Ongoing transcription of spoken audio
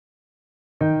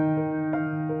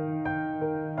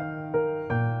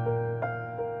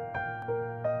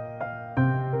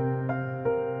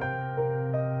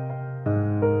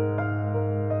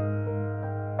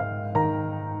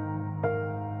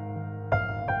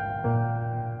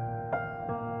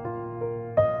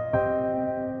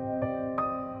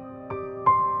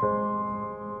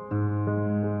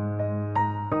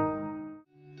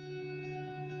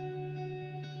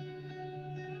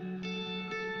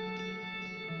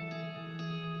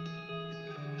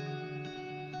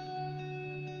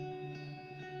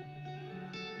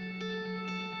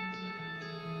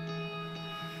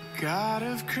God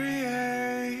of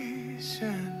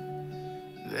creation,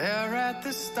 there at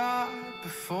the start,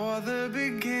 before the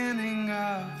beginning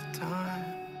of time.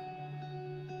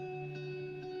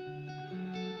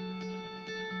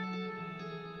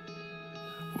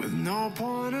 With no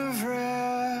point of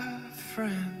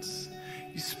reference,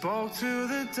 you spoke to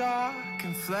the dark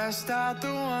and fleshed out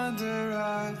the wonder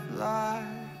of life.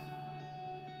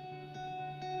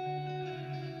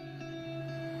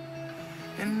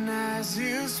 And as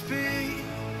you speak,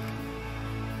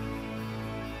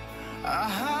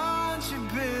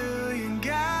 100 billion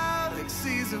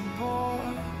galaxies are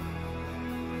born.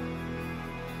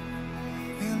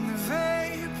 In the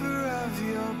vapor of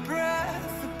your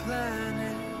breath, the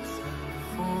planets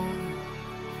form.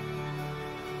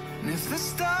 And if the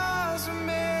stars were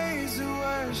made to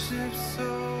worship so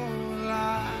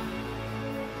loud,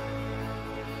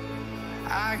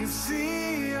 I can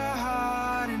see your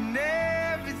heart in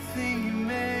everything you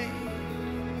made.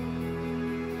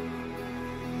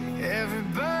 Every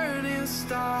burning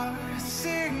star, a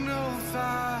signal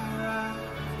fire of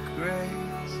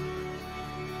grace.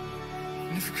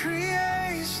 And if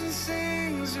creation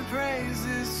sings your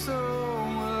praises, so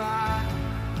will I.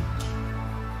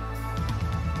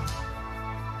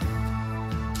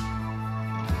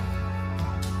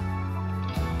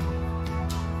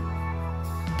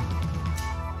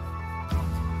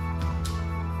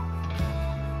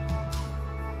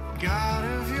 God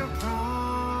of your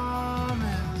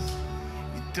promise,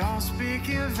 you don't speak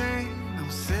in vain, no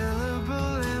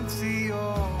syllable empty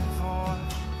your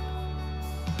voice.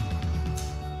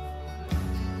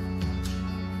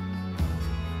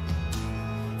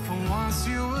 For once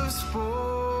you have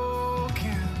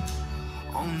spoken,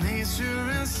 all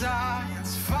nature and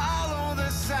science follow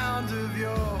the sound of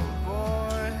your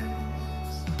voice.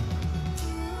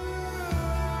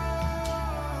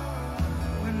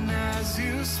 As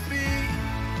you speak,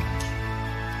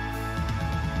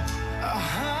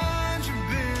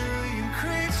 100 billion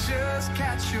creatures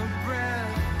catch your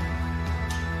breath,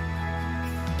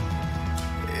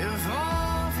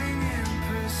 evolving in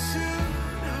pursuit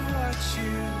of what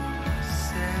you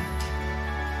said.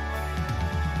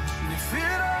 And if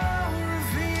it all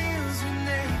reveals your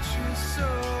nature so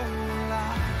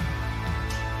alive,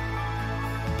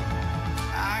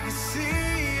 I can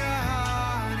see your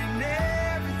heart in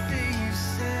everything you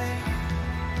say.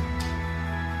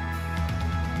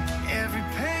 Every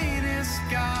painted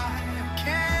sky, a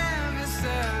canvas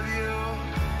of your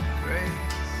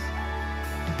grace.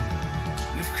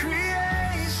 And if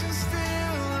creation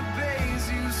still obeys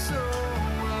you, so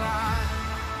will I.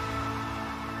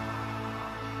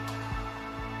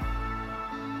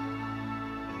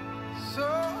 So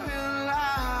will I.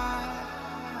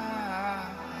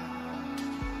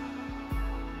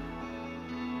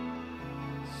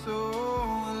 So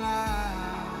will I.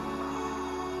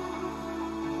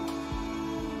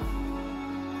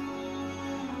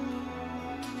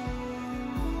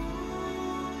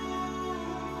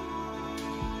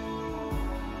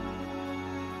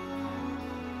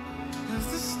 If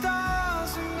the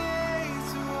stars are made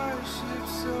to worship,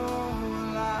 so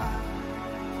will I.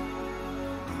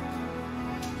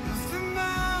 If the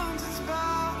mountains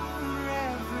bow in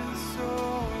reverence, so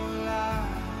will I.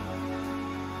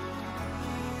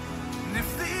 And if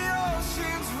the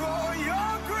oceans roar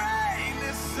your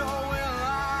greatness, so will I.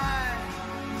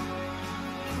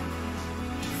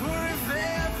 For if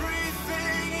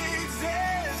everything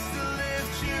exists to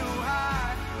lift you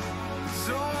high,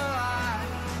 so will I.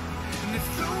 And if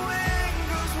the wind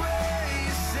goes where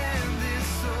you send it,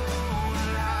 so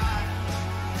will I.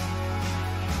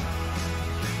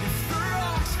 If the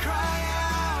rocks cry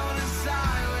out in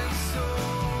silence, so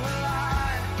will I.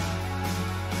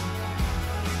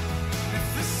 If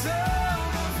the sum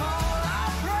of all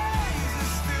our praises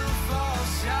still falls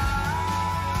shy,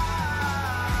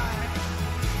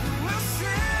 we'll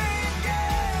sing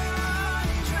again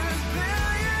 100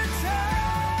 billion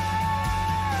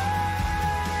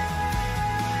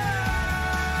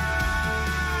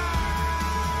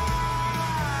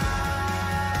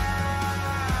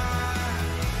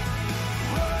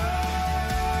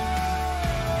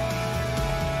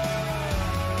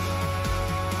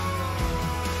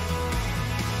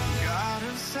God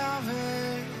of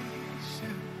salvation,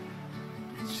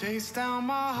 you chase down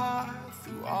my heart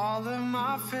through all of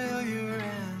my failure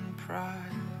and pride.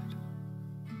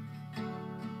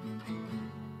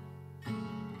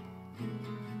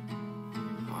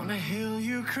 On a hill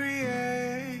you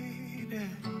created,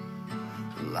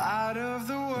 the light of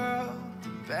the world,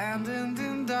 abandoned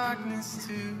in darkness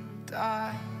to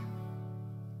die.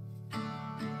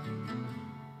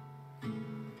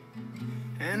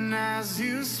 And And as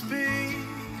you speak,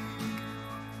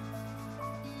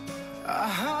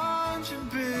 100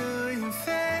 billion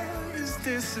failures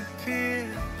disappear.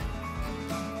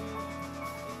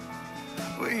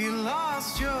 Where you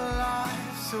lost your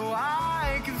life so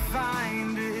I could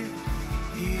find it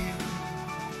here.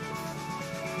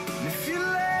 And if you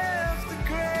left the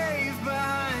grave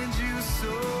behind you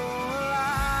so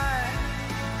alive,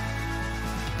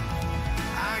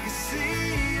 I can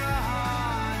see your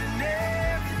heart and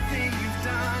everything you've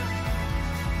done.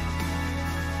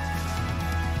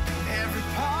 Every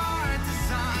part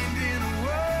designed in a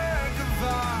work of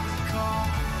art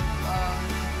called love.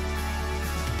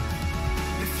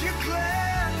 If you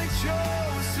gladly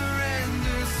chose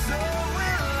surrender, so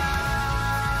will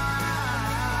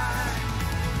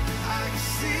I can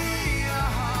see your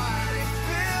heart a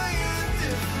billion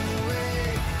different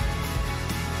ways.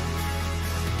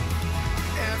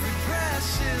 Every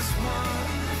precious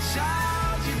one, a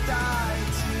child you died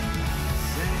to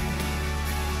save.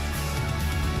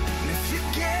 And if you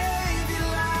gave your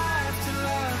life to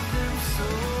love them, so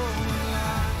will I.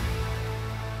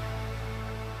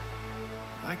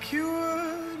 Like you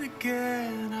would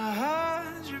again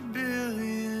 100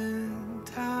 billion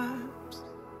times.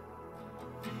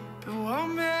 But what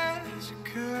measure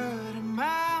could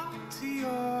amount to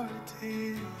your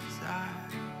desire?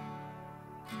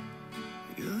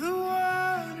 You're the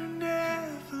one who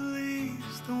never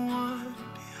leaves the one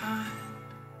behind.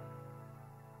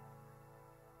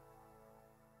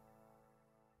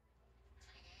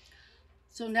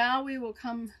 So now we will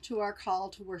come to our call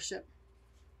to worship.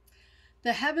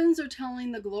 The heavens are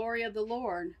telling the glory of the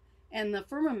Lord, and the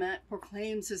firmament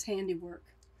proclaims his handiwork.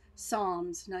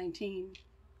 Psalms 19.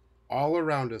 All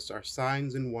around us are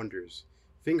signs and wonders,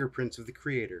 fingerprints of the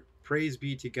Creator. Praise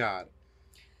be to God.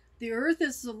 The earth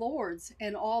is the Lord's,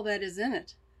 and all that is in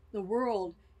it, the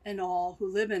world and all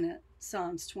who live in it.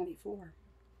 Psalms 24.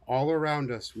 All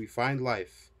around us we find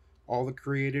life. All the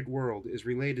created world is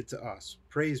related to us.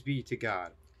 Praise be to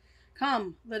God.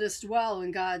 Come, let us dwell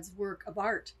in God's work of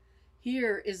art.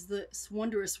 Here is this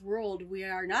wondrous world. We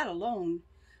are not alone.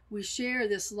 We share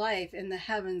this life in the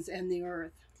heavens and the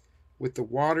earth. With the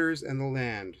waters and the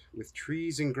land, with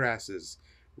trees and grasses,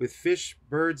 with fish,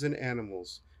 birds, and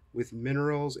animals, with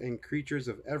minerals and creatures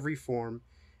of every form,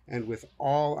 and with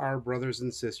all our brothers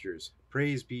and sisters.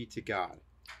 Praise be to God.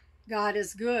 God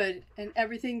is good, and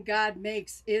everything God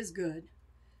makes is good.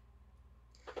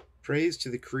 Praise to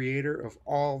the Creator of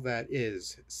all that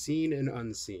is, seen and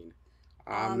unseen.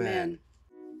 Amen.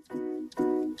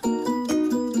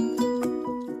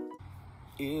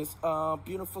 It's a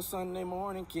beautiful Sunday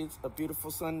morning, kids. A beautiful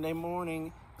Sunday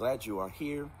morning. Glad you are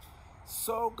here.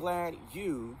 So glad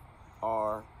you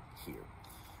are here.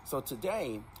 So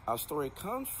today, our story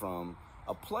comes from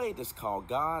a play that's called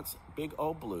God's Big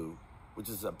Old Blue, which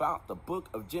is about the book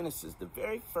of Genesis, the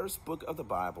very first book of the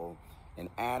Bible, and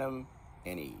Adam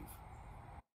and Eve.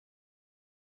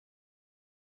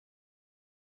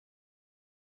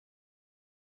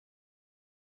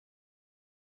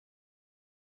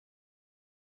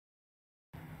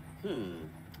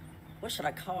 What should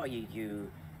I call you,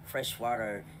 you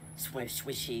freshwater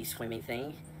swishy swimming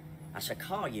thing? I should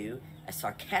call you a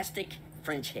sarcastic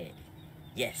French head.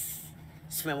 Yes,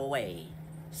 swim away,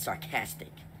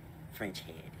 sarcastic French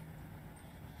head.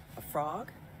 A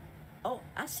frog? Oh,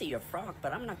 I see your frog,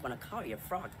 but I'm not going to call you a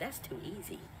frog. That's too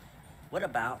easy. What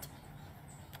about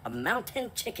a mountain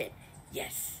chicken?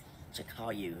 Yes, I should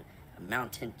call you a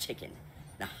mountain chicken.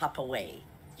 Now hop away,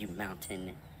 you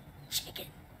mountain chicken.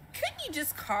 Couldn't you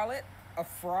just call it a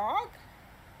frog?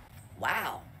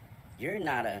 Wow, you're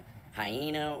not a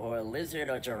hyena or a lizard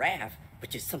or giraffe,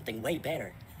 but you're something way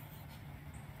better.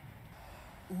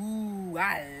 Ooh,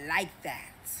 I like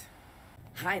that.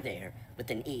 Hi there, with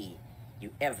an E,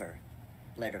 you ever.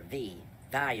 Letter V,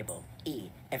 valuable. E,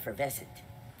 effervescent.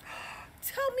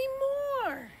 Tell me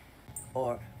more.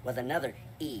 Or with another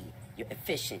E, you're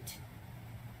efficient.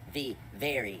 V,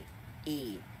 very.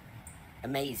 E,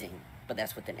 amazing. But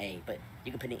that's with an A, but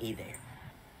you can put an E there.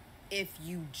 If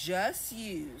you just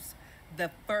use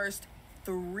the first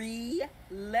 3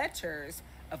 letters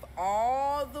of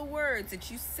all the words that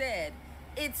you said,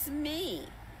 it's me.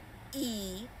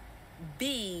 E,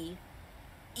 B,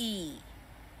 E.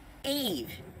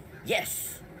 Eve.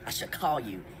 Yes, I should call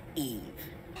you Eve.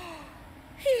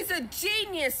 He's a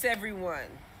genius,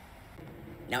 everyone.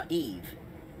 Now, Eve,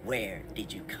 where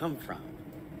did you come from?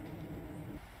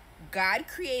 God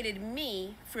created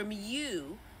me from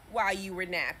you while you were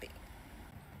napping.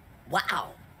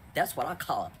 Wow, that's what I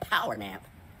call a power nap.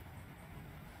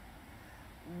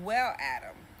 Well,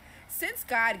 Adam, Since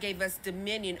God gave us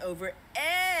dominion over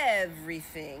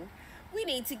everything, we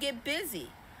need to get busy.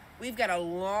 We've got a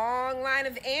long line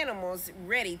of animals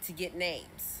ready to get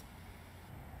names.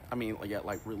 I mean, yeah,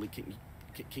 like really,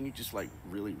 can you just like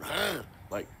really,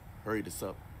 like hurry this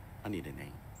up? I need a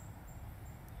name.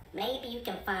 Maybe you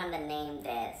can find a name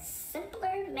that's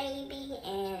simpler, maybe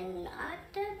an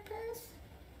octopus?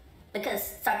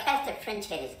 Because sarcastic French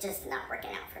head is just not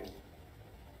working out for me.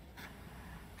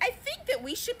 I think that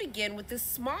we should begin with the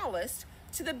smallest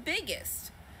to the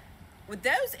biggest. With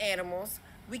those animals,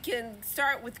 we can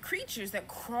start with creatures that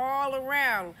crawl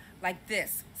around like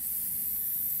this.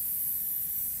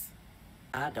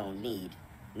 I don't need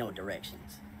no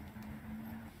directions.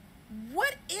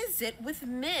 What is it with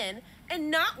men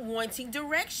and not wanting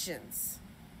directions?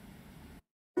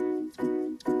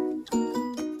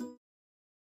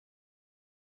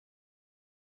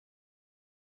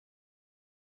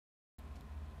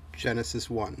 Genesis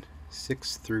 1,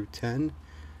 6 through 10,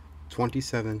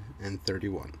 27 and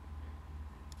 31.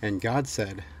 And God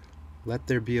said, "Let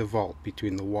there be a vault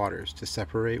between the waters to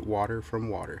separate water from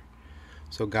water."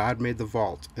 So God made the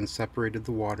vault and separated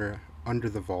the water under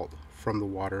the vault from the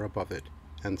water above it,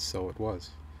 and so it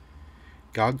was.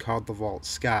 God called the vault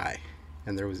sky,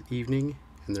 and there was evening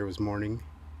and there was morning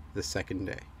the second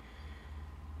day.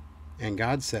 And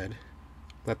God said,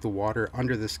 "Let the water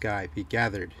under the sky be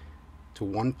gathered to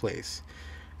one place,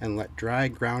 and let dry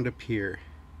ground appear."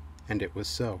 And it was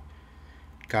so.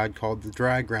 God called the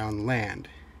dry ground land,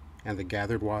 and the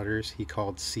gathered waters he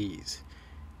called seas.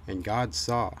 And God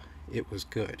saw it was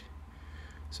good.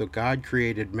 So God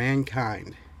created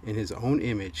mankind in his own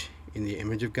image. In the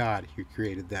image of God he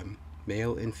created them,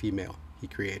 male and female he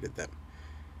created them.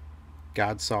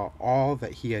 God saw all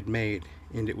that he had made,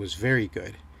 and it was very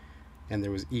good. And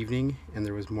there was evening and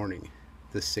there was morning,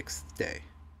 the sixth day.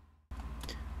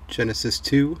 Genesis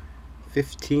 2,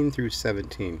 15 through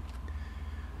 17.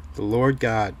 The Lord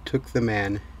God took the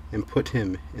man and put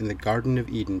him in the Garden of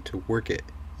Eden to work it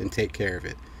and take care of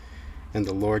it. And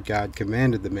the Lord God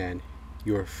commanded the man,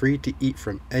 "You are free to eat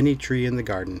from any tree in the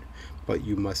garden, but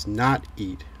you must not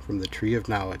eat from the tree of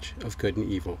knowledge of good and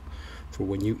evil, for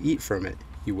when you eat from it,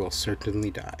 you will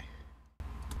certainly die."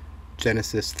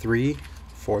 Genesis 3,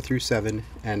 4 through 7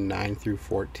 and 9 through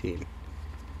 14.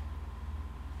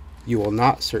 "You will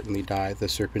not certainly die," the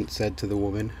serpent said to the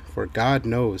woman, "for God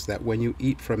knows that when you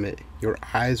eat from it, your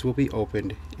eyes will be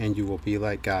opened, and you will be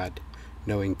like God,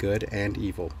 knowing good and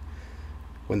evil."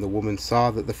 When the woman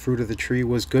saw that the fruit of the tree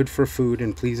was good for food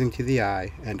and pleasing to the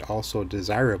eye, and also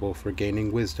desirable for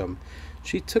gaining wisdom,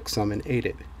 she took some and ate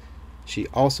it. She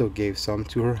also gave some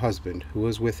to her husband who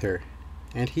was with her,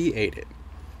 and he ate it.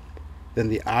 Then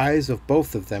the eyes of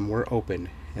both of them were opened,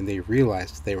 and they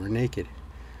realized they were naked.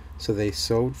 So they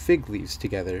sewed fig leaves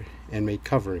together and made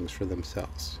coverings for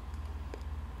themselves.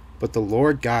 But the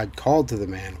Lord God called to the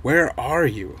man, "Where are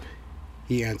you?"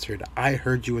 He answered, "I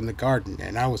heard you in the garden,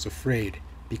 and I was afraid,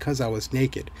 because I was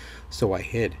naked, so I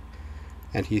hid."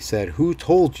 And he said, "Who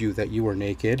told you that you were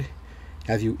naked?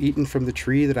 Have you eaten from the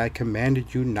tree that I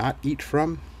commanded you not eat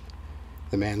from?"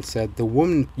 The man said, "The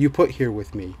woman you put here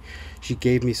with me, she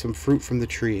gave me some fruit from the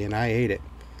tree, and I ate it."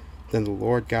 Then the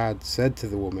Lord God said to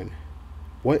the woman,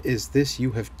 "What is this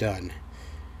you have done?"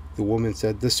 The woman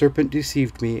said, "The serpent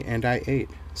deceived me, and I ate."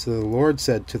 So the Lord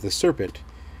said to the serpent,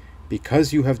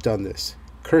 "Because you have done this,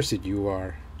 cursed you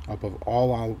are above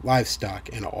all livestock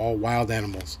and all wild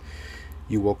animals.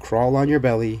 You will crawl on your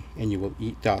belly, and you will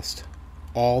eat dust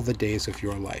all the days of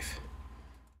your life."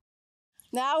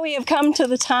 Now we have come to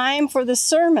the time for the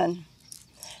sermon.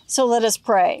 So let us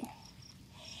pray.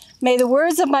 May the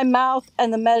words of my mouth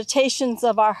and the meditations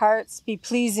of our hearts be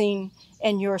pleasing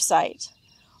in your sight,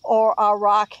 O our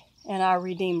rock and our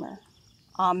redeemer.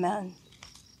 Amen.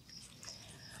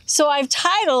 So I've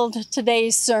titled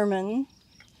today's sermon,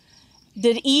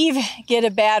 "Did Eve Get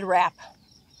a Bad Rap?"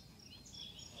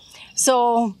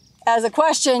 So as a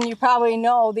question, you probably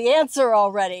know the answer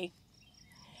already.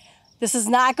 This is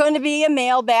not going to be a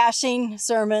male bashing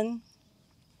sermon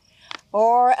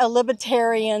or a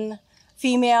libertarian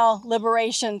female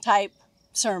liberation type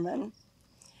sermon.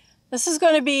 This is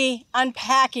going to be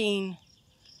unpacking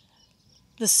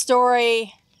the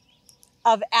story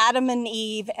of Adam and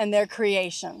Eve and their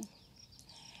creation,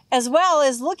 as well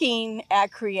as looking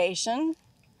at creation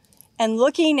and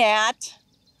looking at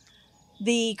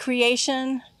the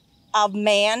creation of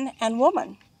man and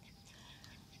woman.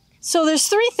 So there's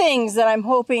three things that I'm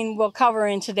hoping we'll cover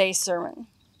in today's sermon.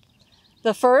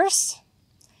 The first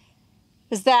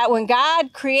is that when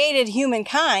God created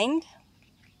humankind,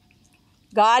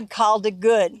 God called it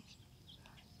good.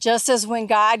 Just as when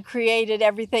God created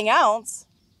everything else,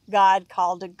 God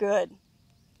called it good.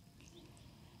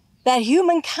 That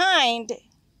humankind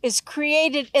is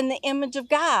created in the image of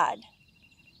God.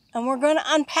 And we're going to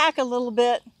unpack a little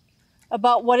bit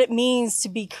about what it means to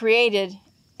be created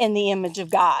in the image of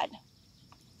God.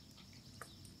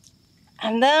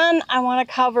 And then I want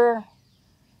to cover,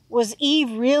 was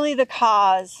Eve really the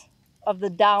cause of the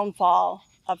downfall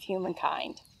of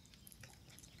humankind?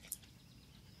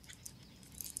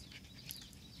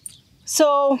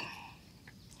 So,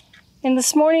 in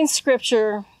this morning's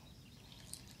scripture,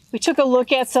 we took a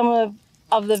look at some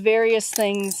of the various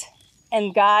things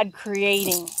and God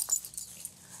creating.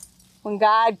 When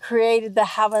God created the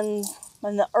heavens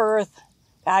and the earth,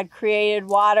 God created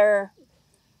water,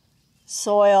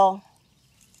 soil,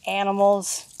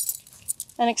 animals,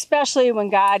 and especially when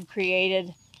God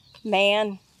created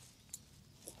man.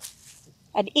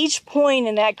 At each point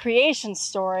in that creation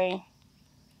story,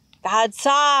 God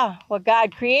saw what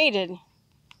God created,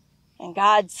 and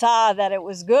God saw that it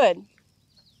was good.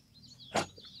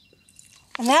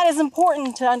 And that is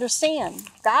important to understand.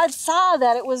 God saw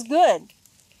that it was good.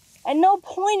 At no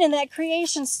point in that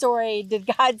creation story did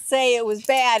God say it was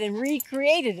bad and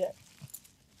recreated it.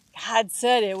 God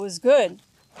said it was good.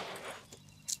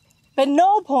 But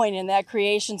no point in that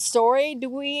creation story do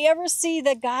we ever see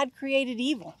that God created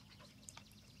evil.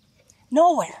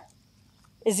 Nowhere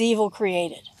is evil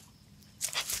created.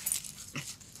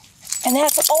 And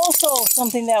that's also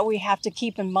something that we have to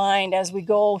keep in mind as we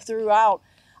go throughout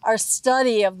our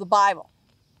study of the Bible.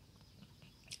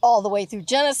 All the way through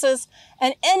Genesis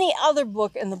and any other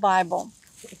book in the Bible.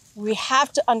 We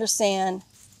have to understand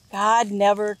God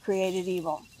never created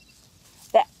evil.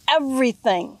 That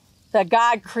everything that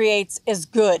God creates is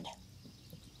good.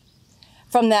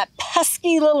 From that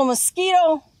pesky little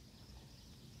mosquito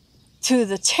to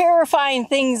the terrifying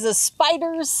things of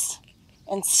spiders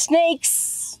and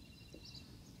snakes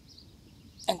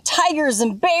and tigers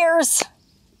and bears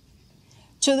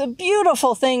to the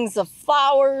beautiful things of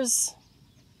flowers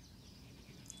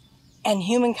and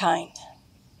humankind.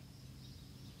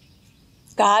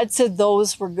 God said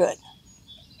those were good.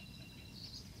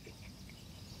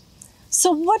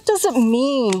 So what does it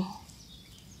mean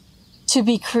to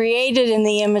be created in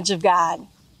the image of God?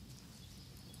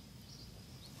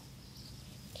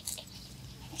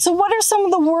 So what are some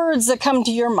of the words that come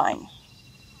to your mind?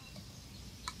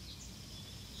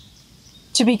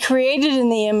 To be created in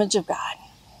the image of God.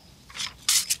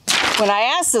 When I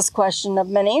ask this question of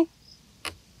many,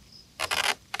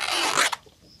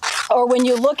 or when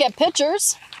you look at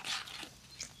pictures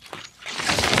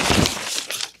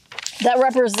that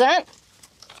represent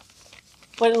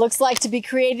what it looks like to be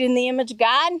created in the image of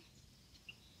God,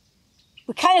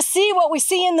 we kind of see what we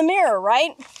see in the mirror,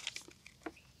 right?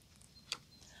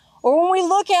 Or when we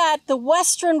look at the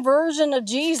Western version of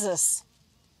Jesus,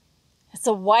 it's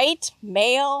a white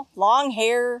male, long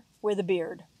hair with a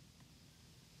beard.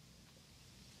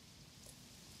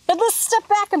 But let's step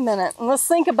back a minute and let's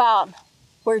think about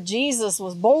where Jesus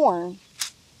was born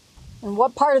and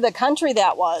what part of the country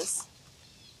that was.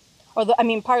 Part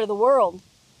of the world.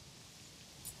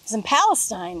 It's in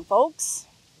Palestine, folks.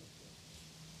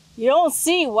 You don't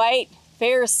see white,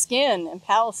 fair skin in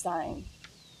Palestine.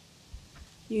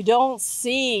 You don't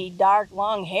see dark,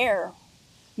 long hair.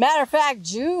 Matter of fact,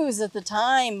 Jews at the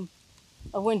time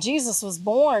of when Jesus was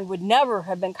born would never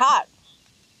have been caught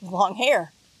with long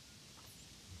hair.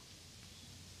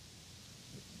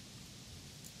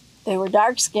 They were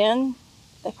dark-skinned,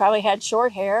 they probably had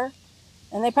short hair,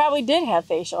 and they probably did have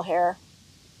facial hair.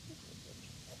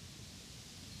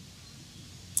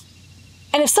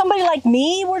 And if somebody like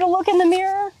me were to look in the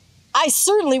mirror, I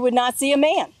certainly would not see a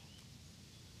man.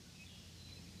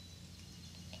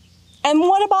 And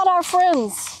what about our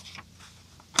friends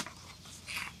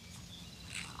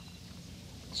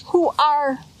who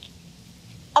are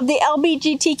of the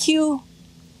LGBTQIA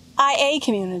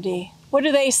community? What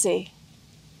do they see?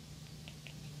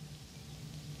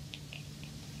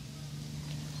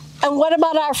 And what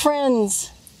about our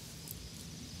friends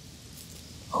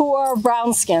who are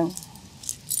brown skin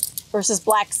versus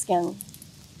black skin?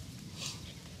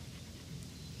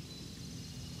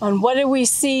 And what do we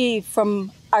see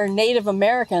from our Native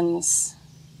Americans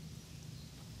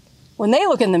when they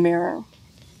look in the mirror?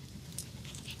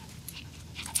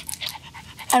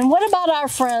 And what about our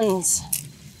friends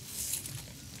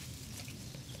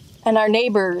and our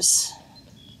neighbors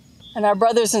and our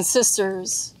brothers and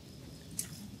sisters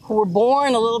who were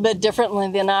born a little bit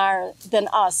differently than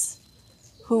us,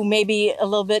 who may be a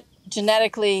little bit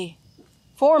genetically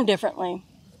formed differently?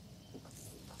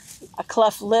 A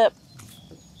cleft lip,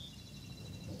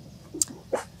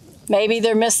 Maybe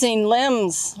they're missing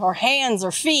limbs or hands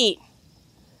or feet.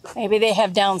 Maybe they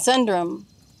have Down syndrome.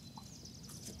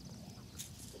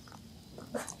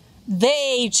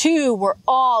 They too were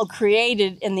all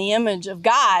created in the image of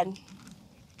God.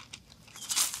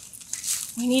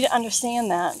 We need to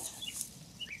understand that.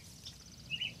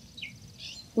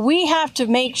 We have to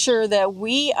make sure that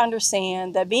we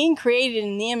understand that being created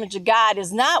in the image of God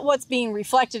is not what's being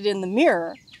reflected in the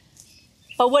mirror,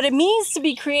 but what it means to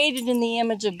be created in the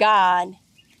image of God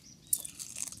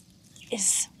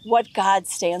is what God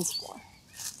stands for,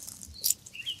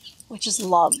 which is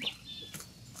love.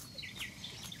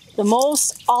 The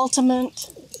most ultimate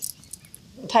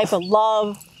type of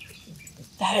love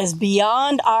that is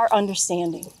beyond our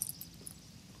understanding.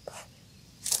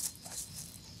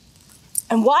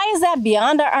 And why is that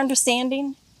beyond our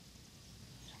understanding?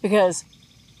 Because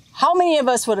how many of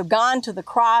us would have gone to the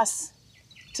cross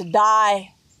to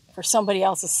die for somebody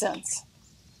else's sins?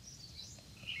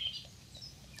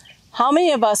 How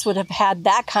many of us would have had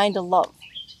that kind of love?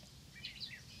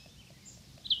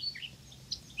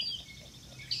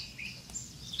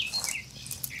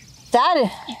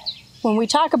 That, when we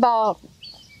talk about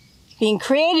being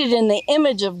created in the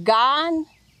image of God,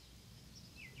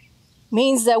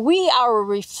 means that we are a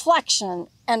reflection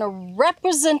and a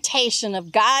representation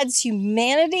of God's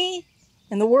humanity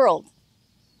in the world.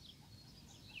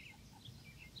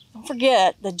 Don't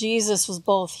forget that Jesus was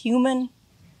both human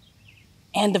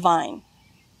and divine.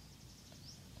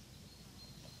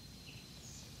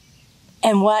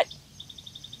 And what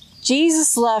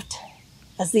Jesus left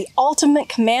as the ultimate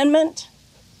commandment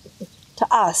to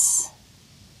us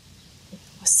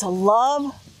was to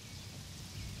love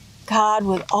God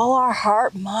with all our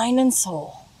heart, mind, and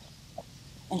soul,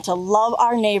 and to love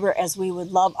our neighbor as we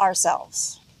would love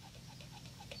ourselves.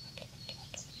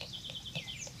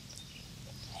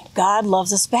 God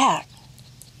loves us back.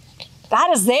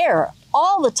 God is there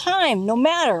all the time, no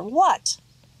matter what.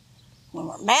 When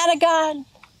we're mad at God,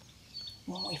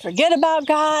 when we forget about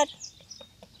God,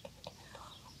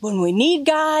 when we need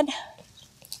God,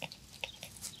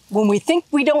 when we think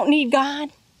we don't need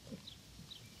God,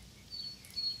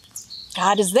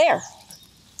 God is there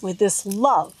with this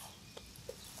love,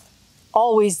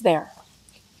 always there.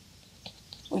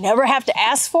 We never have to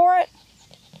ask for it.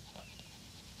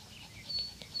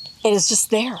 It is just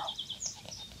there.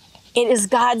 It is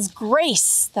God's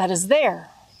grace that is there.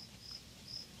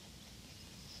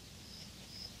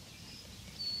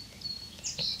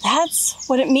 That's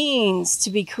what it means to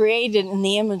be created in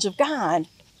the image of God.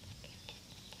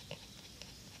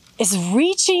 It's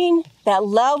reaching that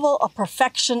level of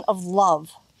perfection of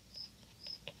love.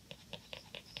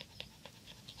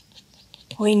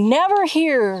 We never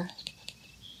hear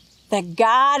that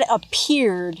God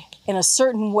appeared in a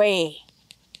certain way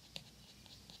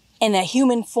in a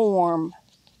human form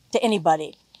to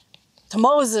anybody. To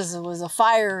Moses, it was a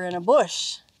fire in a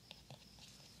bush.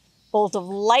 Bolt of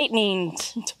lightning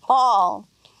to Paul.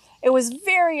 It was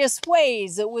various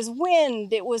ways. It was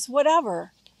wind. It was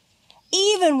whatever.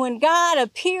 Even when God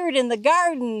appeared in the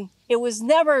garden, it was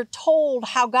never told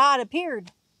how God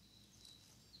appeared.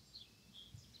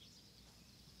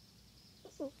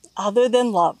 Other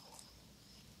than love.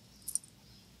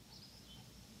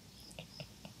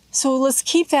 So let's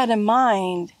keep that in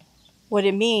mind, what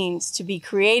it means to be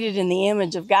created in the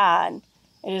image of God.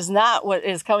 It is not what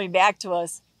is coming back to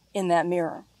us in that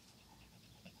mirror.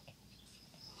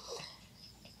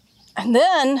 And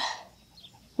then,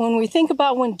 when we think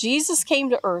about when Jesus came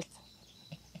to earth,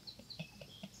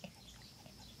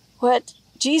 what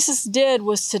Jesus did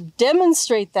was to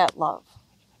demonstrate that love,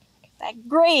 that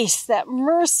grace, that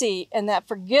mercy, and that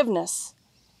forgiveness,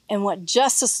 and what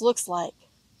justice looks like.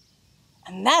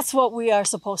 And that's what we are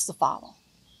supposed to follow.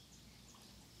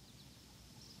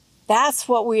 That's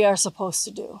what we are supposed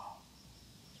to do.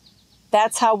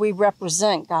 That's how we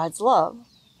represent God's love.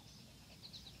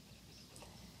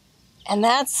 And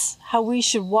that's how we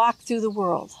should walk through the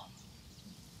world.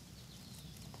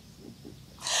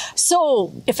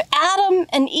 So, if Adam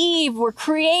and Eve were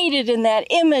created in that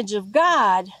image of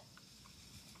God,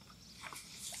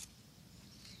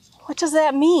 what does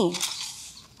that mean?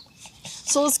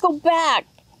 So let's go back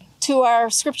to our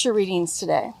scripture readings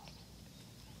today.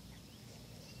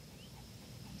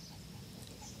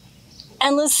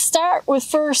 And let's start with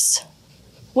first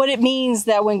what it means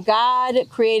that when God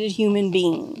created human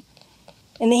being.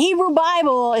 In the Hebrew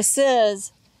Bible, it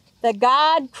says that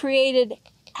God created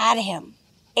Adam,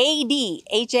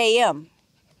 A-D-H-A-M.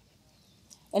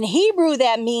 In Hebrew,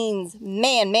 that means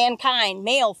man, mankind,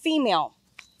 male, female,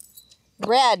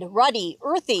 red, ruddy,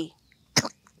 earthy.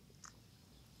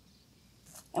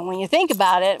 And when you think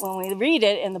about it, when we read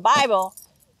it in the Bible,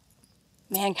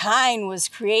 mankind was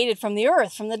created from the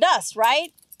earth, from the dust,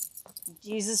 right?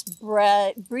 Jesus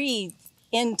breathed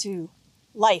into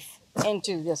life,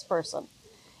 into this person,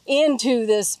 into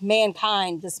this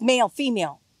mankind, this male,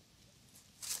 female.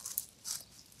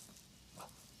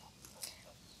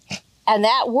 And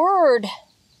that word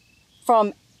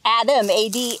from Adam,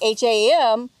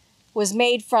 A-D-H-A-M, was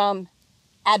made from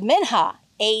Adminha,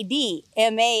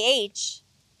 A-D-M-A-H,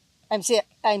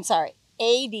 I'm sorry,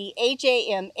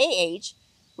 A-D-H-A-M-A-H,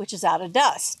 which is out of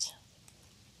dust.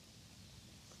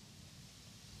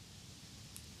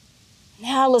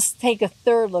 Now let's take a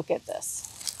third look at this.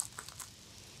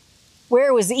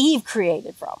 Where was Eve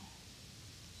created from?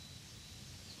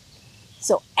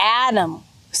 So Adam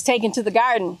was taken to the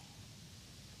garden,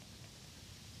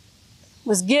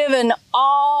 was given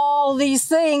all these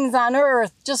things on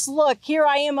earth. Just look, here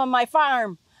I am on my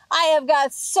farm. I have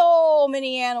got so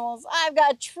many animals. I've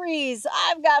got trees.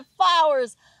 I've got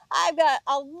flowers. I've got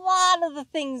a lot of the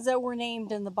things that were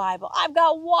named in the Bible. I've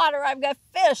got water. I've got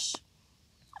fish.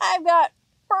 I've got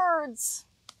birds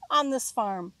on this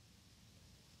farm.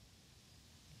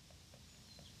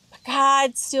 But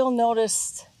God still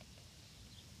noticed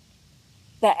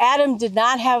that Adam did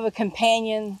not have a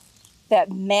companion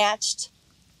that matched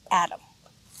Adam.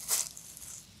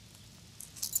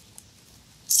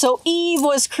 So Eve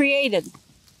was created.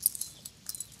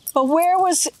 But where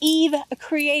was Eve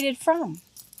created from?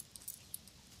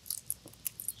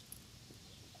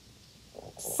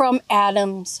 From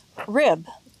Adam's rib.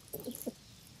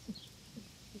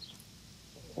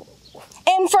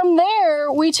 And from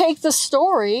there, we take the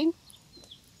story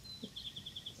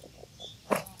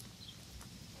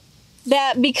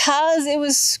that because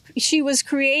she was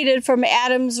created from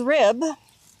Adam's rib,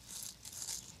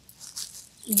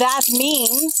 that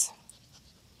means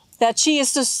that she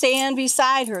is to stand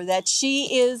beside her, that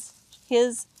she is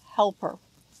his helper,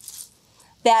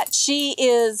 that she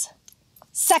is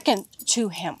second to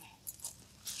him.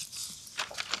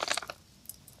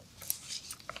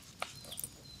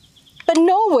 But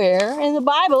nowhere in the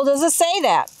Bible does it say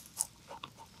that.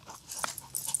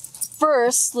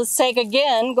 First, let's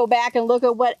go back and look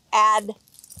at what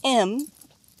Ad-im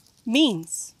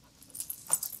means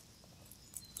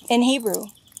in Hebrew,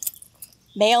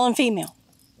 male and female.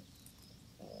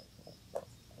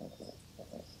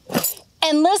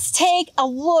 And let's take a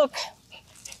look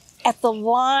at the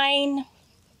line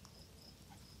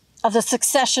of the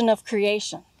succession of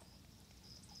creation.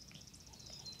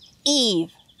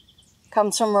 Eve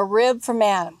comes from a rib from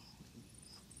Adam.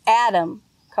 Adam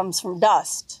comes from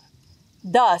dust.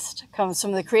 Dust comes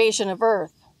from the creation of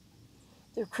earth.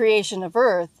 The creation of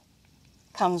earth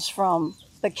comes from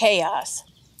the chaos,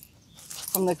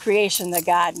 from the creation that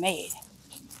God made.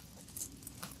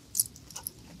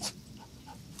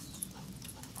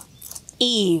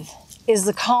 Eve is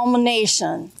the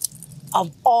culmination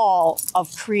of all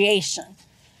of creation.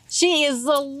 She is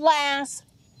the last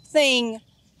thing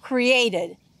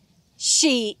created.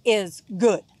 She is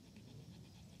good.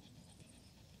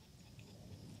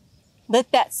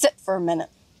 Let that sit for a minute.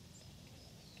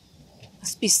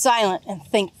 Let's be silent and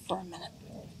think for a minute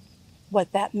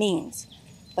what that means.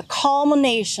 The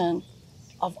culmination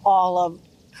of all of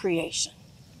creation.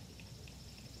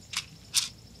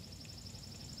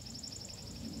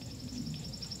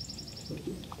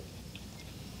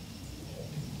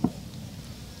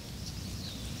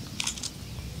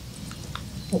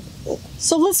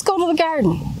 So let's go to the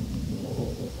garden.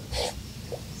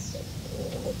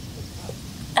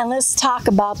 And let's talk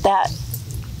about that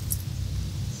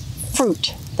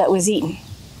fruit that was eaten.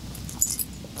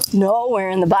 Nowhere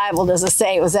in the Bible does it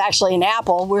say it was actually an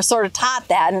apple. We're sort of taught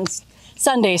that in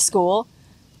Sunday school.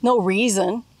 No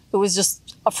reason. It was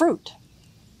just a fruit.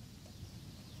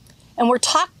 And we're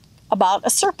talking about a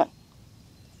serpent.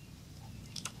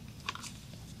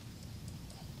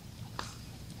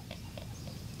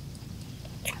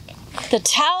 That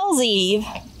tells Eve,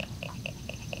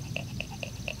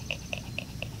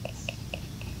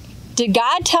 did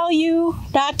God tell you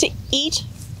not to eat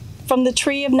from the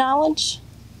tree of knowledge?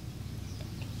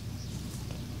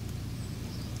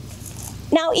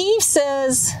 Now Eve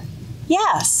says,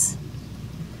 yes.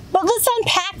 But let's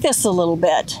unpack this a little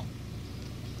bit.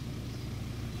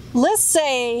 Let's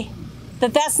say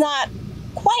that that's not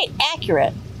quite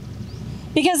accurate.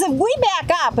 Because if we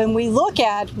back up and we look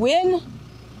at when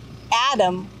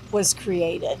Adam was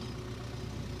created,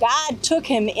 God took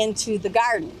him into the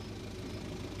garden.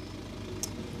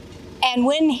 And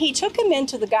when he took him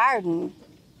into the garden,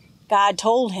 God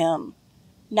told him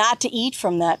not to eat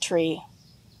from that tree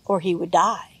or he would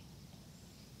die.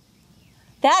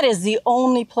 That is the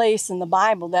only place in the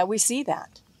Bible that we see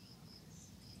that.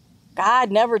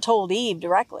 God never told Eve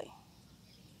directly.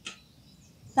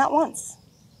 Not once.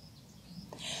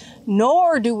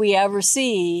 Nor do we ever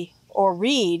see or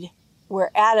read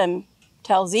where Adam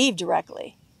tells Eve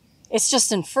directly. It's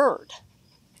just inferred.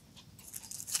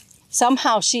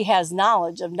 Somehow she has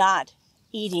knowledge of not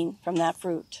eating from that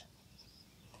fruit.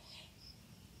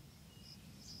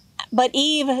 But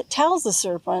Eve tells the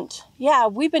serpent, yeah,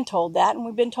 we've been told that, and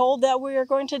we've been told that we are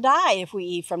going to die if we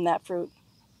eat from that fruit.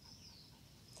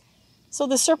 So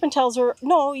the serpent tells her,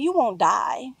 no, you won't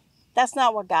die. That's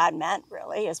not what God meant,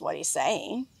 really, is what he's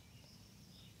saying.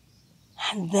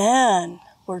 And then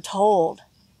we're told,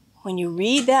 when you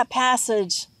read that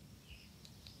passage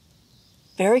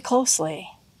very closely,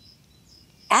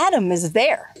 Adam is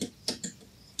there.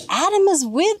 Adam is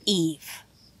with Eve,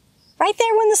 right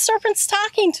there when the serpent's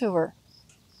talking to her.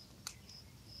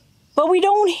 But we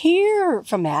don't hear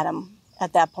from Adam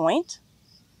at that point.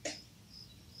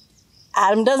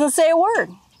 Adam doesn't say a word.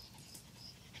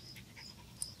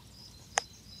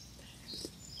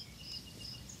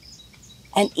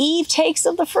 And Eve takes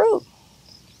of the fruit.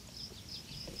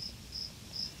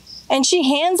 And she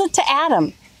hands it to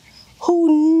Adam,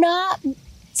 who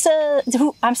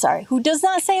does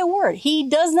not say a word. He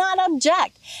does not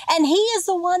object. And he is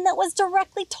the one that was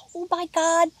directly told by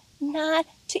God not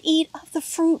to eat of the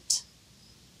fruit.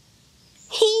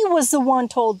 He was the one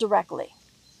told directly.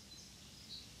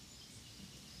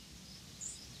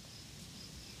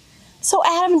 So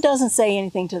Adam doesn't say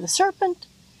anything to the serpent.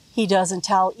 He doesn't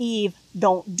tell Eve,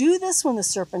 don't do this when the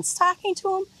serpent's talking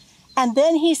to him. And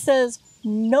then he says,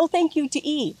 no thank you to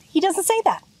Eve. He doesn't say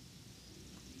that.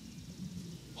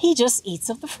 He just eats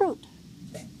of the fruit.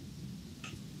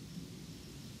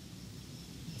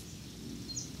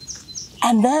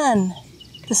 And then,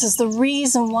 this is the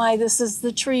reason why this is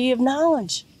the tree of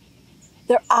knowledge.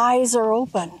 Their eyes are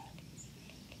open.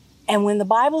 And when the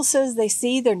Bible says they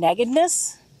see their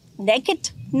nakedness,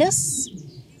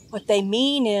 what they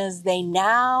mean is they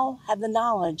now have the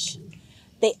knowledge.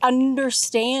 They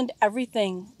understand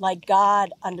everything like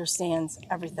God understands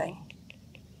everything.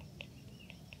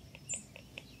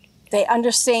 They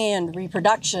understand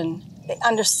reproduction. They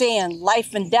understand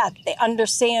life and death. They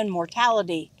understand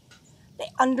mortality. They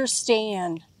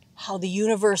understand how the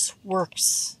universe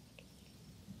works.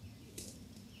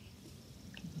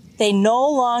 They no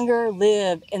longer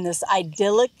live in this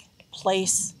idyllic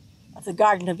place of the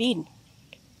Garden of Eden.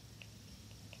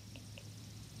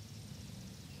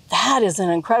 That is an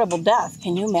incredible death.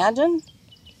 Can you imagine?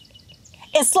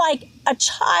 It's like a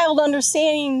child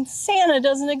understanding Santa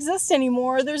doesn't exist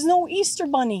anymore. There's no Easter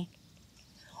bunny.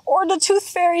 Or the tooth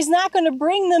fairy's not going to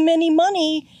bring them any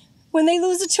money when they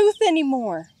lose a tooth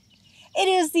anymore. It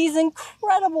is these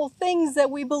incredible things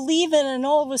that we believe in and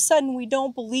all of a sudden we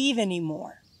don't believe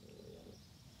anymore.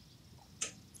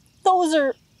 Those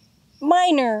are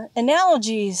minor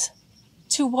analogies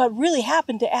to what really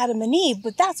happened to Adam and Eve,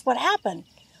 but that's what happened.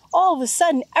 All of a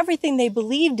sudden, everything they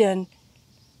believed in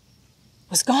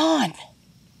was gone,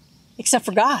 except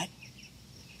for God.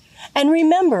 And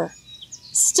remember,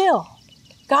 still,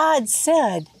 God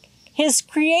said his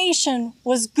creation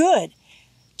was good.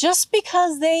 Just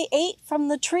because they ate from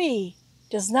the tree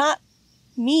does not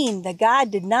mean that God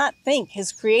did not think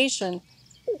his creation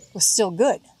was still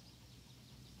good.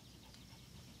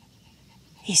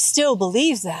 He still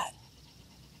believes that.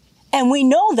 And we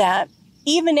know that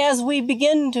even as we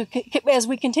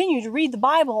continue to read the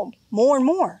Bible more and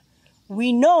more.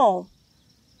 We know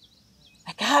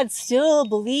that God still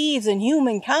believes in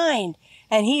humankind,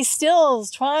 and he still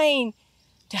is trying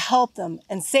to help them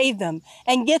and save them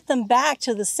and get them back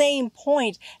to the same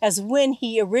point as when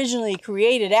he originally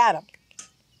created Adam.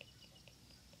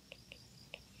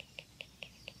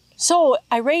 So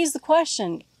I raise the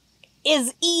question,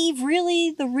 is Eve really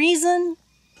the reason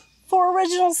for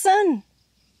original sin?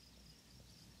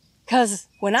 Because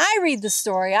when I read the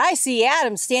story, I see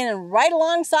Adam standing right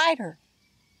alongside her.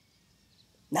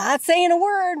 Not saying a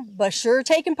word, but sure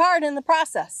taking part in the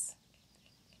process.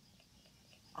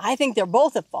 I think they're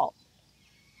both at fault.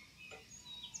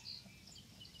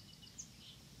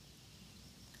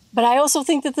 But I also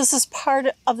think that this is part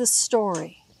of the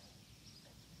story.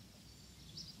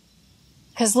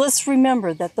 Because let's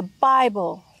remember that the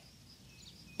Bible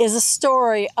is a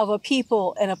story of a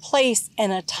people and a place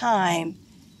and a time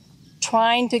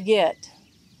trying to get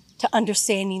to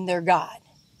understanding their God.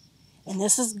 And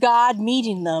this is God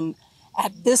meeting them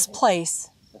at this place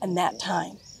and that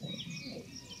time.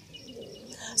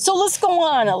 So let's go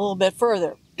on a little bit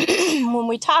further. When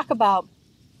we talk about,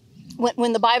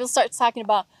 when the Bible starts talking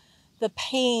about the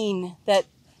pain that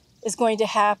is going to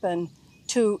happen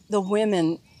to the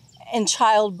women and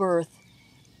childbirth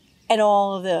and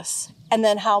all of this, and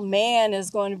then how man is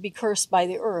going to be cursed by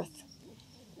the earth.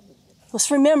 Let's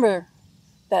remember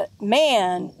that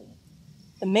man,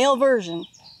 the male version,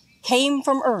 came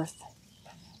from earth.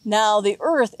 Now the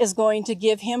earth is going to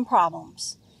give him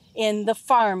problems in the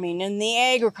farming and the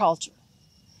agriculture.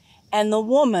 And the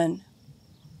woman,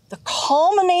 the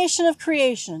culmination of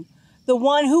creation, the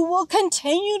one who will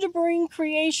continue to bring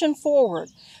creation forward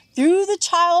through the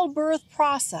childbirth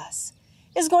process,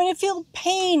 is going to feel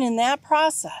pain in that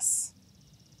process.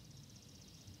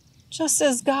 Just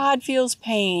as God feels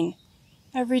pain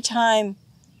every time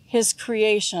his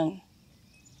creation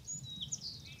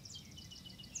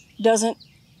doesn't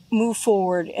move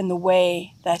forward in the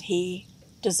way that he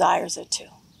desires it to.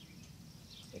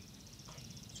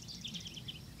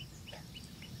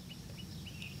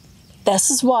 This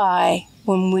is why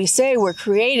when we say we're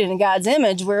created in God's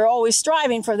image, we're always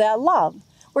striving for that love.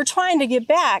 We're trying to get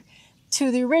back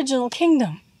to the original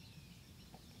kingdom.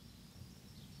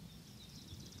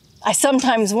 I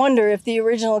sometimes wonder if the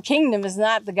original kingdom is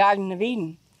not the Garden of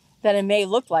Eden, that it may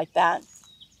look like that.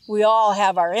 We all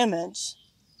have our image.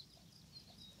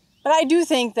 But I do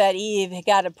think that Eve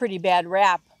got a pretty bad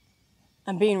rap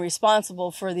on being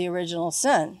responsible for the original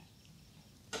sin.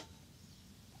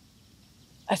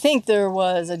 I think there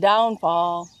was a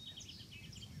downfall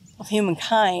of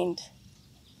humankind,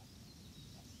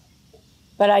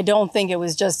 but I don't think it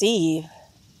was just Eve.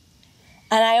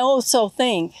 And I also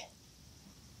think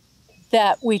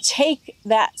that we take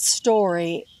that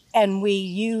story and we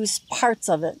use parts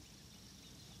of it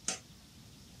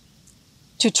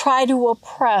to try to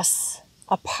oppress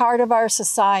a part of our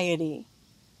society,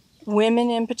 women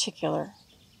in particular,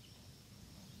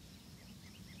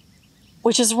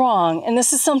 which is wrong. And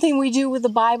this is something we do with the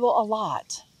Bible a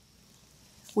lot.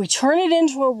 We turn it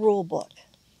into a rule book.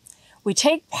 We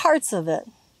take parts of it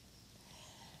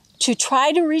to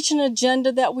try to reach an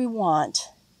agenda that we want,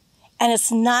 and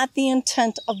it's not the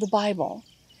intent of the Bible.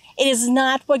 It is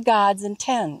not what God's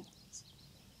intends.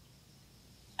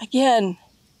 Again,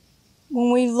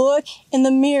 when we look in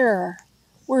the mirror,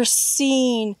 we're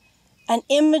seeing an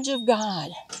image of God,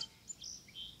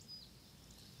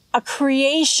 a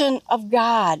creation of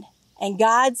God, and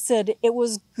God said it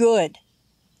was good.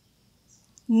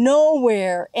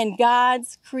 Nowhere in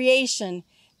God's creation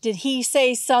did he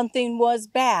say something was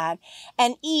bad,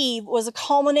 and Eve was a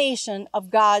culmination of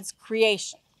God's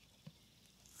creation.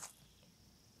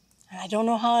 And I don't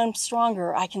know how I'm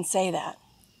stronger I can say that.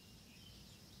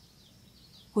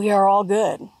 We are all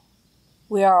good.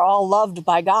 We are all loved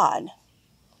by God.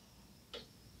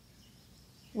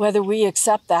 Whether we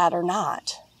accept that or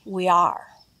not, we are.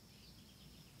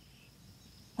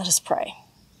 Let us pray.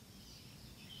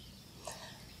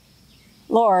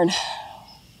 Lord,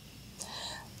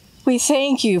 we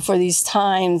thank you for these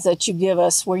times that you give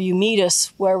us where you meet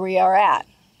us where we are at,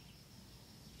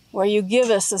 where you give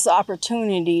us this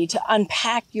opportunity to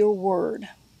unpack your word,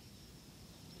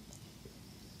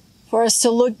 for us to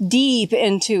look deep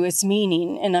into its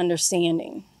meaning and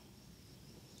understanding,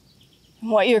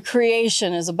 and what your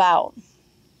creation is about,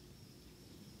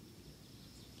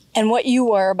 and what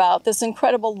you are about, this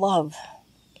incredible love.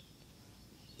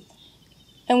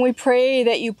 And we pray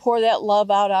that you pour that love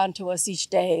out onto us each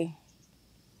day,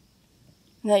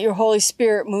 and that your Holy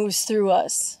Spirit moves through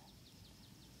us,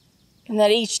 and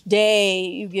that each day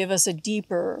you give us a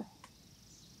deeper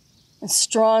and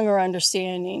stronger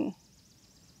understanding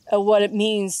of what it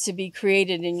means to be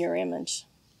created in your image.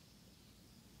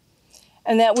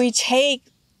 And that we take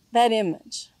that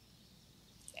image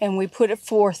and we put it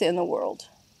forth in the world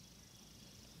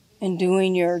in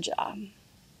doing your job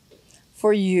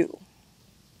for you.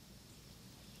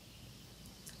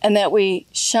 And that we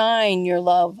shine your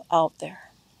love out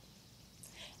there.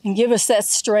 And give us that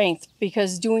strength,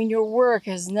 because doing your work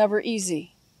is never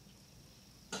easy.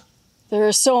 There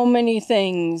are so many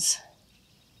things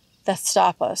that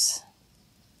stop us.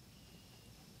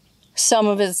 Some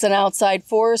of it's an outside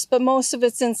force, but most of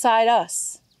it's inside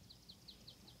us.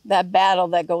 That battle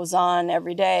that goes on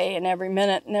every day and every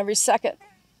minute and every second.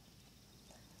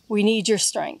 We need your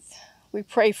strength. We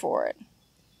pray for it.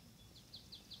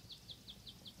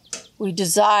 We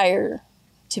desire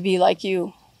to be like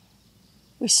you.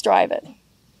 We strive it.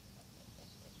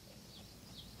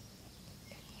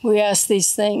 We ask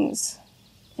these things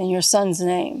in your Son's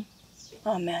name.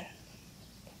 Amen.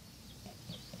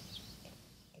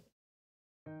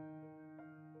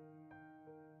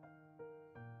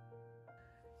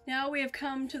 Now we have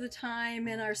come to the time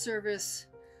in our service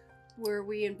where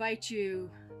we invite you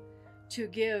to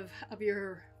give of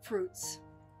your fruits.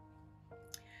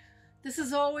 This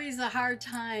is always a hard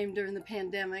time during the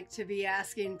pandemic to be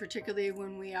asking, particularly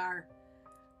when we are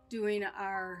doing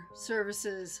our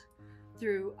services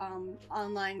through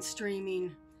online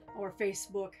streaming or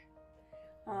Facebook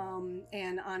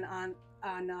and on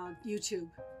YouTube.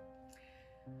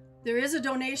 There is a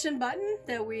donation button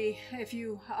that if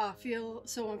you feel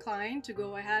so inclined to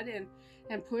go ahead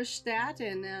and push that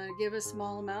and give a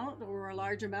small amount or a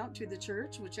large amount to the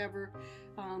church, whichever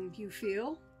you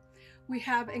feel. We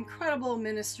have incredible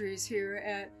ministries here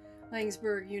at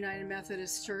Langsburg United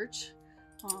Methodist Church,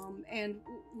 and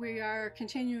we are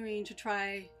continuing to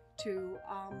try to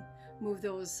move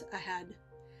those ahead.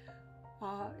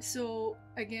 So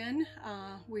again,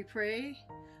 we pray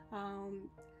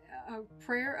a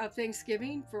prayer of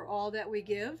thanksgiving for all that we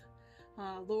give.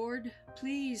 Lord,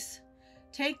 please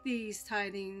take these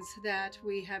tithings that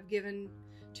we have given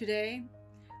today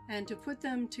and to put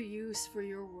them to use for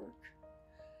your work.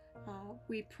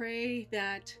 We pray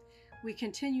that we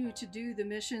continue to do the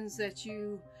missions that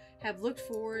you have looked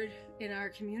forward in our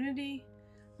community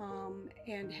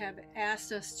and have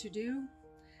asked us to do,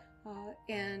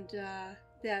 and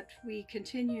that we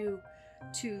continue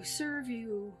to serve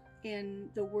you in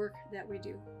the work that we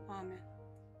do. Amen.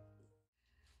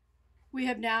 We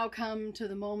have now come to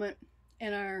the moment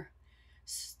in our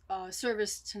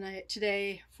service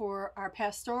today for our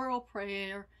pastoral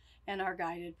prayer and our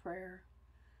guided prayer.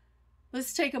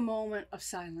 Let's take a moment of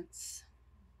silence.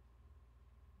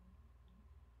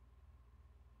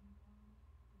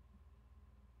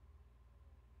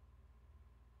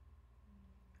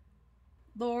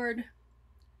 Lord,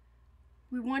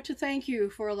 we want to thank you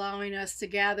for allowing us to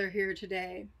gather here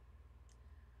today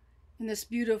in this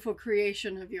beautiful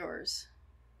creation of yours,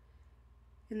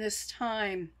 in this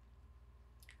time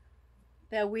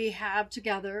that we have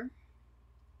together.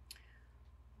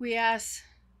 We ask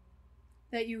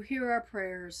that you hear our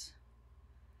prayers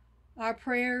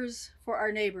for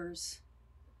our neighbors,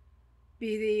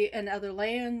 be they in other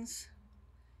lands,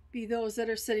 be those that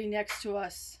are sitting next to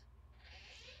us,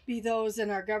 be those in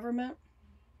our government,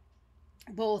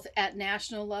 both at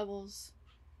national levels,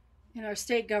 in our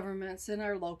state governments, and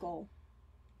our local.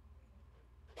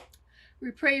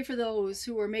 We pray for those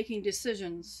who are making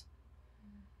decisions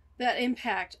that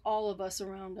impact all of us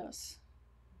around us.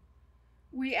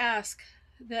 We ask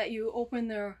that you open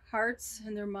their hearts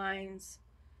and their minds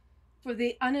for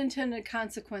the unintended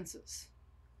consequences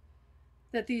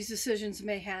that these decisions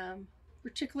may have,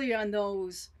 particularly on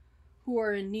those who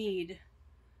are in need,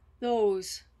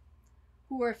 those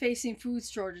who are facing food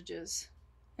shortages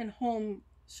and home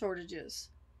shortages.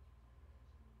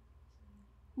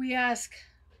 We ask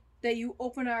that you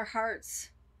open our hearts,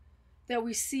 that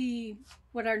we see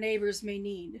what our neighbors may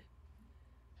need,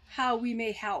 how we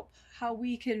may help, how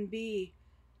we can be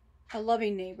a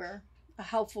loving neighbor, a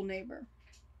helpful neighbor.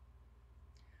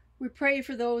 We pray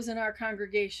for those in our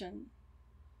congregation,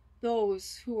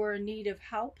 those who are in need of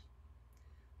help,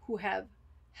 who have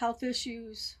health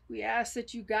issues. We ask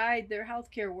that you guide their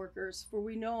healthcare workers, for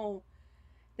we know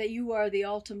that you are the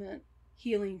ultimate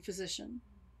healing physician.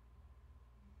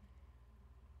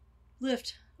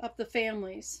 Lift up the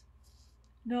families.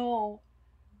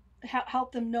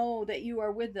 Help them know that you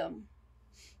are with them,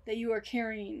 that you are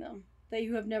carrying them, that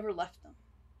you have never left them.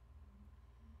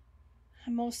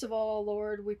 And most of all,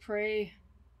 Lord, we pray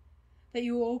that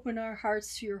you open our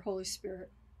hearts to your Holy Spirit,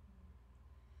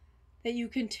 that you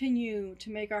continue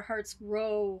to make our hearts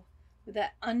grow with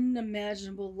that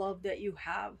unimaginable love that you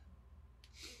have,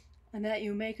 and that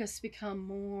you make us become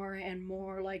more and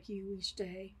more like you each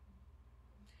day,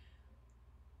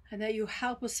 and that you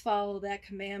help us follow that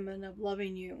commandment of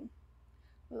loving you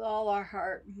with all our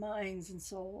heart, minds, and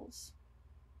souls.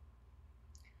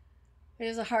 It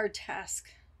is a hard task.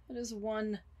 It is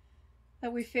one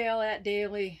that we fail at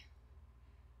daily,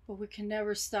 but we can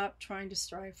never stop trying to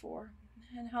strive for.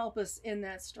 And help us in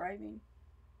that striving.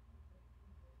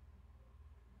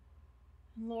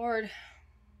 Lord,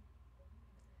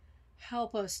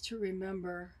 help us to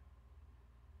remember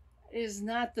it is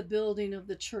not the building of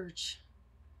the church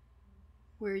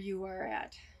where you are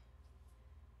at.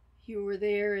 You were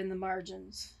there in the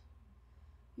margins.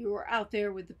 You were out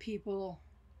there with the people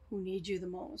who need you the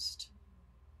most.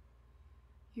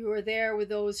 You are there with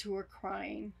those who are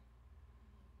crying,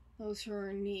 those who are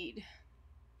in need,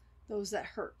 those that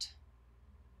hurt,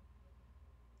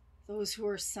 those who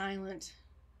are silent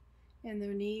in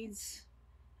their needs,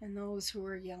 and those who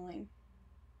are yelling.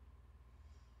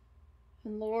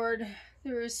 And Lord,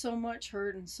 there is so much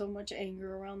hurt and so much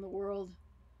anger around the world.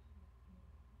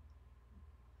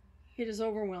 It is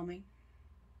overwhelming.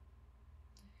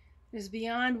 It is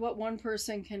beyond what one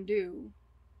person can do.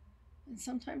 And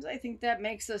sometimes I think that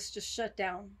makes us just shut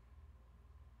down.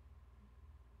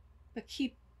 But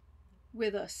keep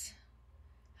with us.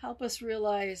 Help us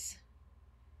realize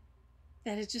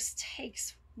that it just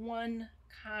takes one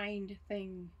kind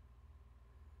thing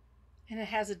and it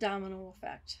has a domino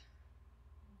effect.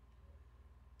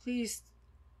 Please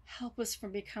help us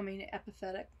from becoming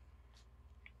apathetic.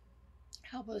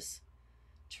 Help us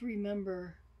to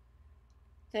remember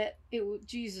that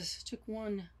Jesus took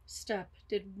one step,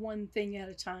 did one thing at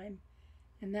a time,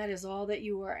 and that is all that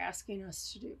you are asking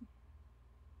us to do.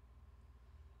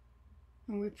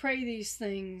 And we pray these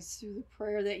things through the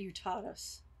prayer that you taught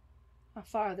us. Our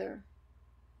Father,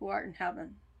 who art in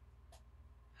heaven,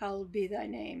 hallowed be thy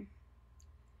name.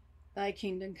 Thy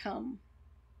kingdom come,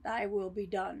 thy will be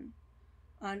done,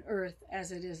 on earth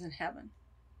as it is in heaven.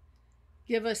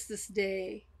 Give us this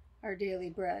day our daily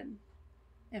bread,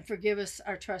 and forgive us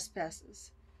our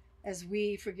trespasses, as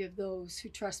we forgive those who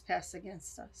trespass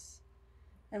against us.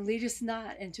 And lead us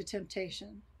not into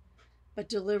temptation, but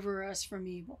deliver us from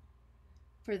evil.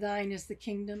 For thine is the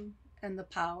kingdom, and the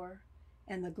power,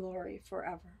 and the glory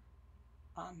forever.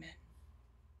 Amen.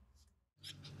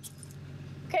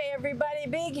 Okay, everybody,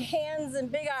 big hands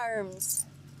and big arms.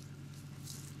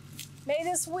 May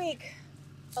this week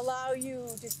allow you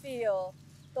to feel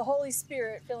the Holy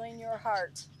Spirit filling your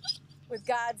heart with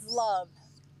God's love.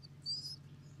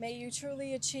 May you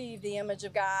truly achieve the image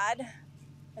of God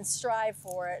and strive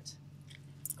for it.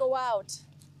 Go out,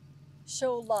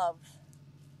 show love,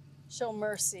 show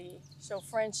mercy, show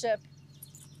friendship.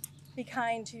 Be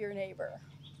kind to your neighbor.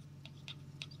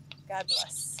 God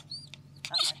bless.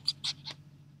 Amen.